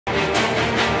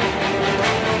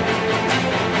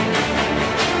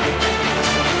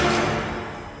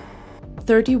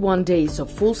31 days of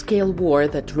full-scale war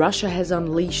that Russia has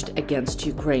unleashed against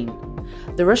Ukraine.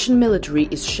 The Russian military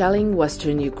is shelling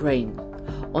western Ukraine.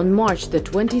 On March the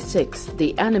 26th,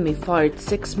 the enemy fired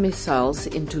 6 missiles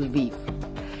into Lviv.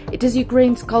 It is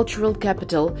Ukraine's cultural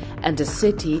capital and a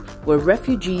city where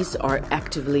refugees are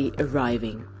actively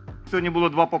arriving. Сьогодні було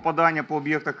 2 попадання по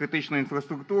об'єктах критичної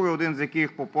інфраструктури, один з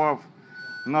яких попав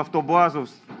на автобазу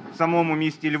в самому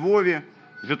місті Львові,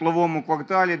 в житловому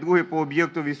кварталі, другий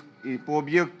по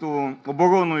об'єкту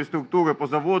оборонної структури по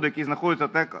заводу, який знаходиться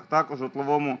також в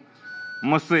житловому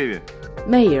масиві.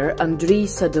 Mayor Andriy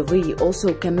Sadovy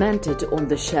also commented on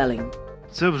the shelling.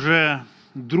 Це вже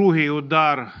другий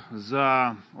удар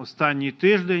за останній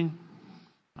тиждень.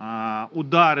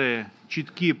 Удари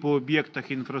чіткі по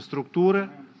об'єктах інфраструктури,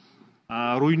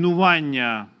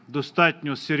 руйнування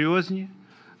достатньо серйозні.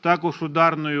 Також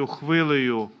ударною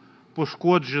хвилею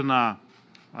пошкоджена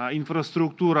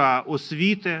інфраструктура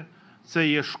освіти. Це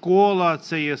є школа,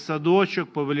 це є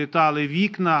садочок, повилітали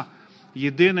вікна.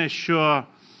 Єдине, що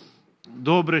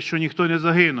добре, що ніхто не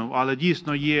загинув, але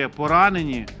дійсно є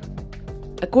поранені.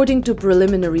 According to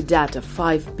preliminary data,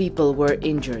 5 people were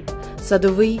injured.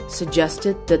 Sadovy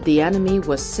suggested that the enemy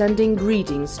was sending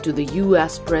greetings to the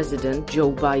US President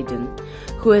Joe Biden,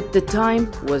 who at the time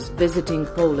was visiting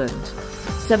Poland,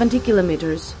 70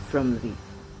 kilometers from Lviv.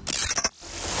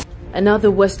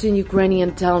 Another western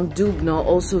Ukrainian town, Dubno,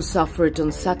 also suffered on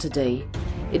Saturday.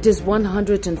 It is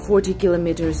 140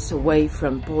 kilometers away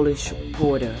from Polish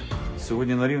border.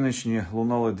 Сьогодні на Рівненщині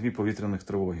лунали 2 повітряних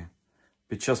тривоги.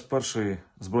 Під час першої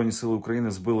Збройні сили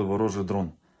України збили ворожий дрон.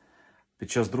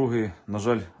 Під час другої, на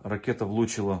жаль, ракета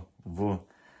влучила в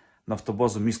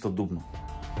нафтобазу міста Дубно.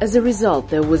 As a result,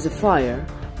 there was a fire,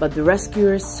 but the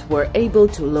rescuers were able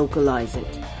to localize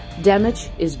it. Damage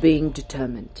is being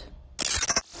determined.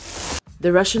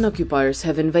 The Russian occupiers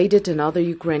have invaded another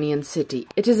Ukrainian city.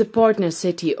 It is a partner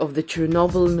city of the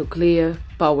Chernobyl nuclear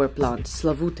power plant,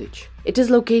 Slavutych. It is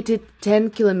located 10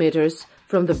 kilometers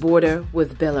from the border with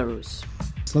Belarus.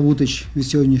 Slavutych від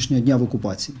сьогоднішнього дня в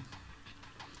окупації.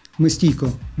 Ми стійко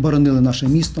боронили наше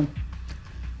місто.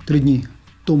 3 дні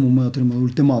тому ми отримали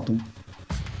ультиматум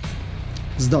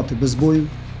здати без бою,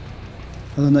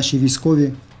 але наші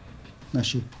військові,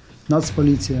 наші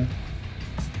нацполіція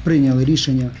прийняли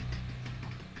рішення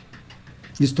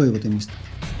відстоювати місто.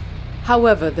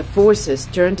 However, the forces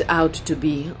turned out to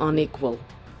be unequal.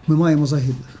 Ми маємо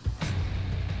загиблих.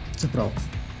 Це правда.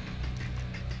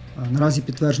 Наразі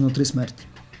підтверджено 3 смерті.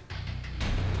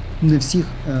 Не всіх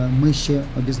ми ще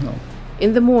обізнали.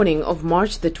 In the morning of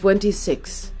March the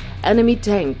 26th, enemy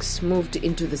tanks moved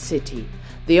into the city.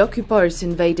 The occupiers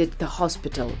invaded the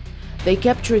hospital. They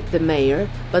captured the mayor,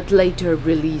 but later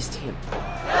released him.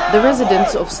 The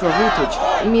residents of Slavutych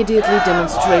immediately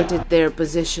demonstrated their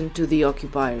opposition to the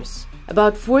occupiers.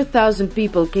 About 4,000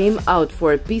 people came out for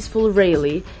a peaceful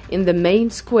rally in the main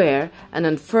square and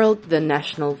unfurled the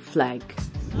national flag.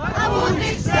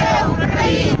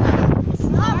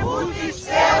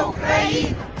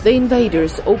 The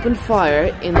invaders opened fire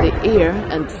in the air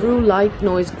and threw light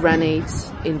noise grenades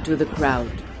into the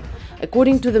crowd.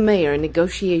 According to the mayor,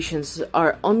 negotiations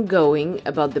are ongoing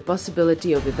about the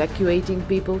possibility of evacuating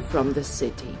people from the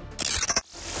city.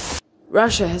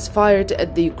 Russia has fired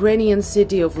at the Ukrainian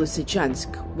city of Lysychansk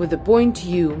with a Point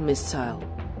U missile.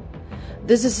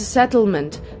 This is a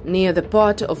settlement near the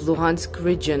part of Luhansk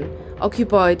region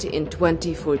occupied in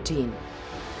 2014.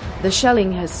 The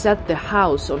shelling has set the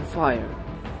house on fire.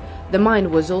 The mine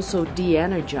was also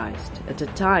de-energized at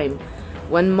a time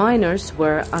when miners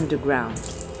were underground.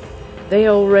 They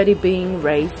are already being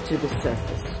raised to the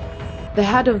surface. The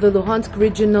head of the Luhansk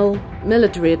Regional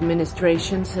Military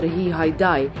Administration, Serhiy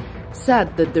Haidai, said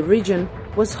that the region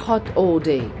was hot all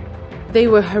day. They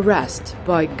were harassed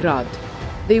by Grad.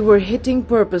 They were hitting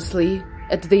purposely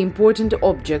at the important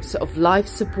objects of life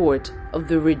support of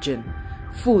the region: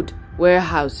 food,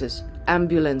 warehouses,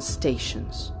 ambulance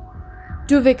stations.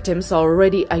 2 victims are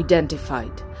already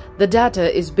identified. The data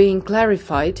is being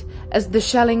clarified as the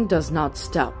shelling does not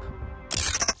stop.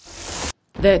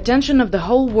 The attention of the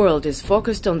whole world is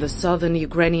focused on the southern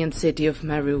Ukrainian city of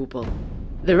Mariupol.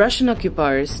 The Russian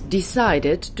occupiers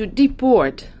decided to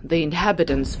deport the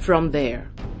inhabitants from there.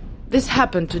 This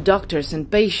happened to doctors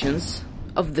and patients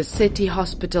of the city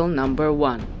hospital number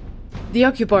 1. The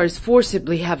occupiers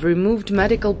forcibly have removed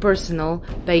medical personnel,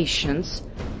 patients,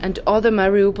 and other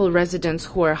Mariupol residents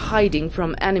who are hiding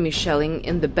from enemy shelling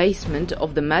in the basement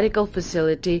of the medical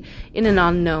facility in an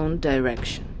unknown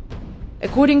direction.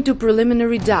 According to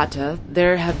preliminary data,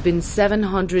 there have been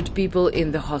 700 people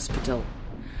in the hospital.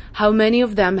 How many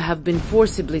of them have been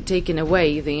forcibly taken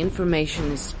away, the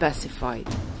information is specified.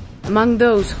 Among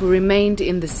those who remained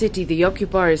in the city, the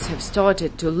occupiers have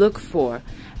started to look for,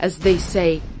 as they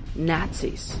say,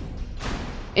 Nazis.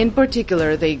 In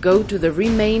particular, they go to the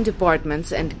remained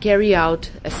apartments and carry out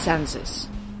a census.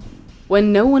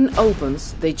 When no one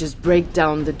opens, they just break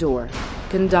down the door,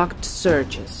 conduct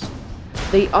searches.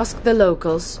 They ask the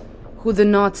locals who the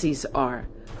Nazis are,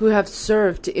 who have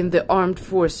served in the armed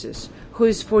forces, who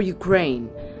is for Ukraine,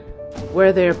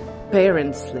 where their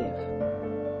parents live.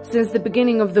 Since the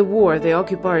beginning of the war, the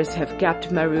occupiers have kept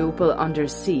Mariupol under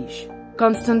siege.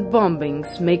 Constant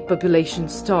bombings make population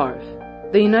starve.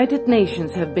 The United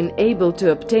Nations have been able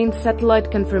to obtain satellite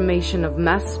confirmation of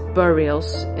mass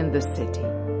burials in the city.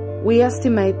 We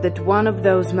estimate that one of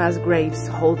those mass graves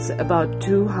holds about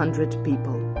 200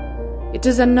 people. It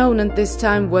is unknown at this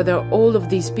time whether all of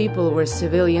these people were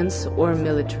civilians or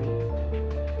military.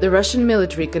 The Russian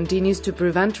military continues to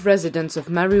prevent residents of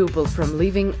Mariupol from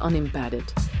leaving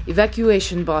unimpeded.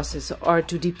 Evacuation buses are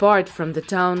to depart from the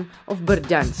town of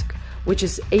Berdyansk, which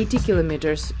is 80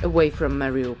 kilometers away from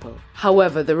Mariupol.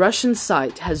 However, the Russian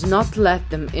side has not let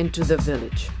them into the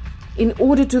village. In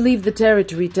order to leave the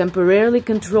territory temporarily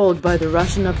controlled by the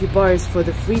Russian occupiers for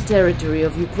the free territory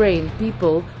of Ukraine,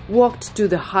 people walked to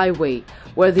the highway,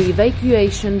 where the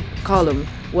evacuation column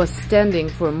was standing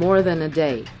for more than a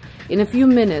day. In a few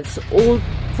minutes, all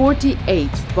 48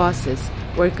 buses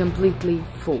were completely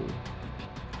full.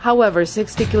 However,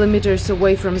 60 kilometers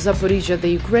away from Zaporizhzhia, the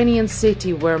Ukrainian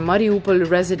city where Mariupol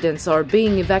residents are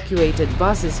being evacuated,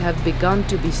 buses have begun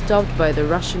to be stopped by the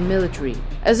Russian military.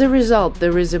 As a result,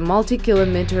 there is a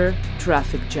multi-kilometer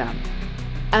traffic jam.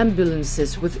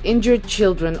 Ambulances with injured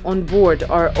children on board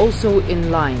are also in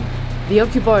line. The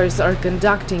occupiers are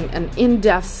conducting an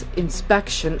in-depth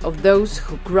inspection of those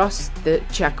who crossed the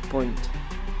checkpoint.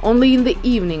 Only in the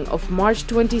evening of March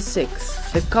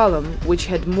 26, the column, which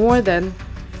had more than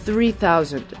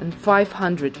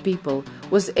 3,500 people,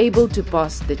 was able to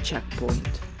pass the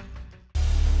checkpoint.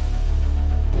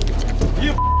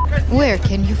 Where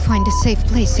can you find a safe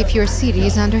place if your city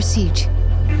is under siege?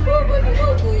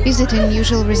 Is it an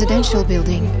usual residential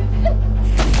building?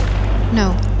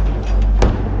 No.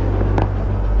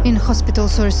 In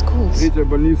hospitals or schools?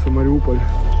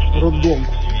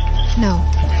 No.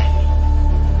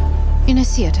 In a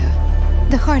theater,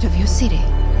 the heart of your city.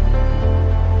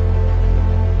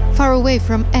 Far away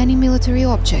from any military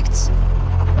objects.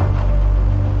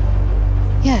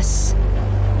 Yes,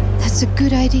 that's a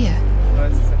good idea.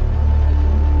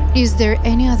 Is there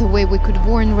any other way we could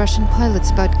warn Russian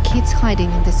pilots about kids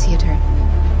hiding in the theater?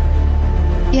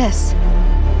 Yes,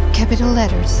 capital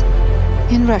letters,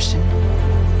 in Russian.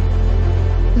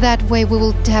 That way we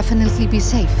will definitely be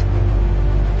safe.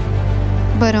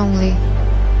 But only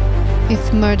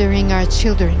if murdering our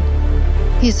children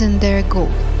isn't their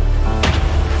goal.